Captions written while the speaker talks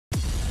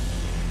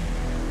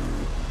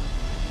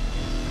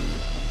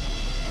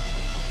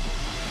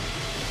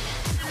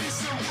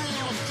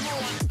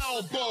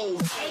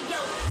Elbows. Hey, yo.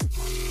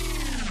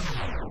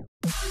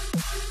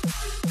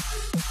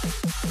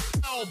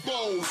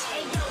 Elbows.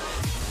 Hey, yo.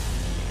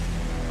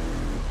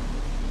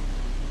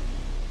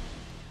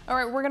 All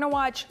right, we're gonna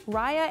watch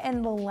Raya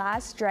and the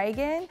Last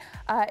Dragon.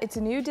 It's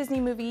a new Disney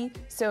movie,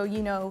 so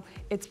you know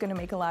it's gonna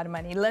make a lot of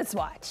money. Let's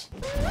watch.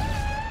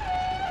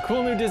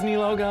 Cool new Disney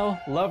logo,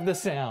 love the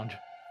sound.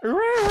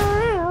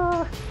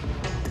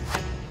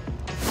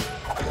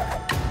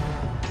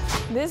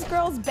 This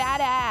girl's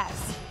badass.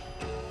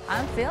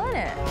 I'm feeling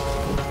it.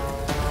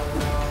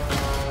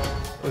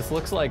 This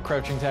looks like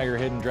Crouching Tiger,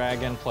 Hidden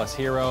Dragon plus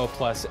Hero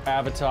plus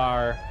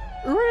Avatar.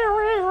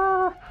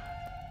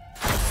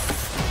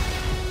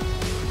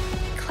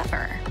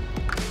 Clever.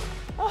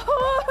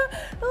 Oh,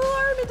 the little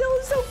armadillo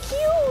is so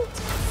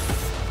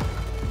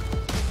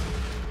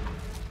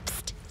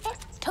cute.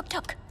 Tuk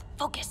tuk,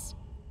 focus.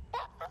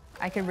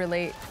 I could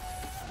relate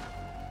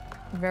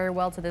very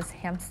well to this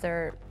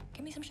hamster.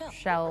 Give me some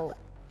shell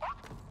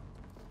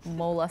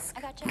mollusk.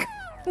 I got you.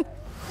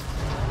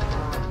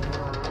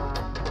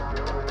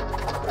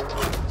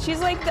 She's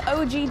like the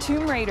OG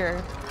Tomb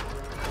Raider.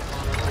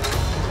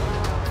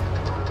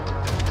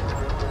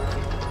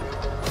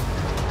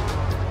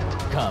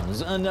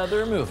 Comes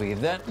another movie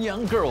that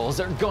young girls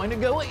are going to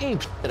go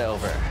ape it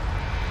over.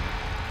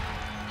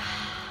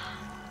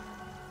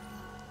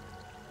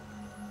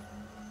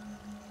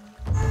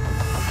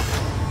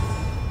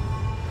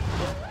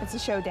 It's a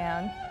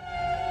showdown.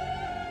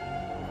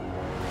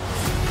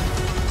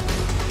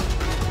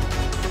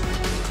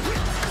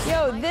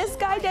 Yo, this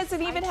guy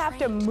doesn't even have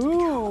to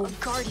move.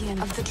 A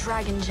guardian of the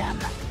dragon gem.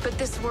 But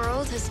this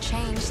world has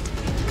changed.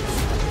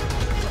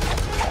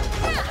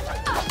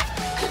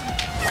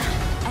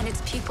 And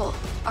its people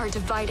are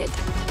divided.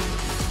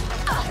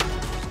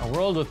 A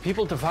world with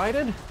people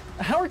divided?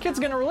 How are kids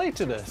gonna relate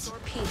to this? For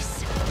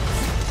peace,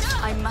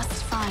 I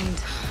must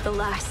find the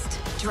last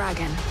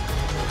dragon.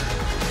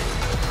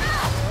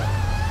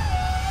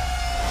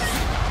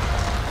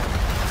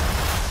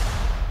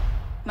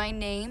 My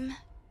name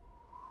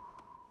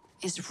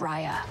is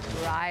Raya.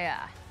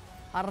 Raya.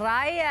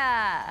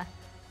 Raya.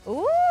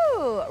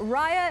 Ooh,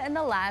 Raya and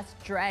the Last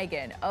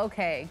Dragon.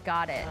 Okay,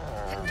 got it.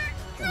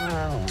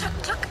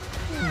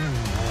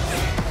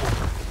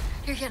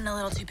 You're getting a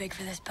little too big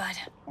for this, bud.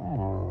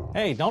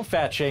 Hey, don't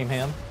fat shame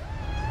him.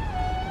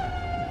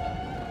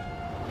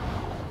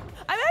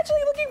 I'm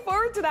actually looking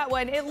forward to that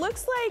one. It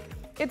looks like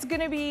it's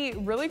gonna be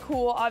really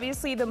cool.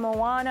 Obviously the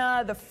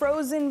Moana, the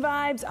Frozen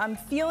vibes, I'm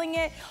feeling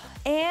it.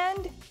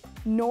 And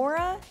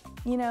Nora,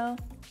 you know,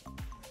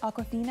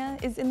 Aquafina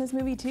is in this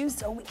movie too,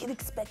 so we can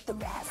expect the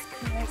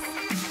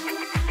raspiness.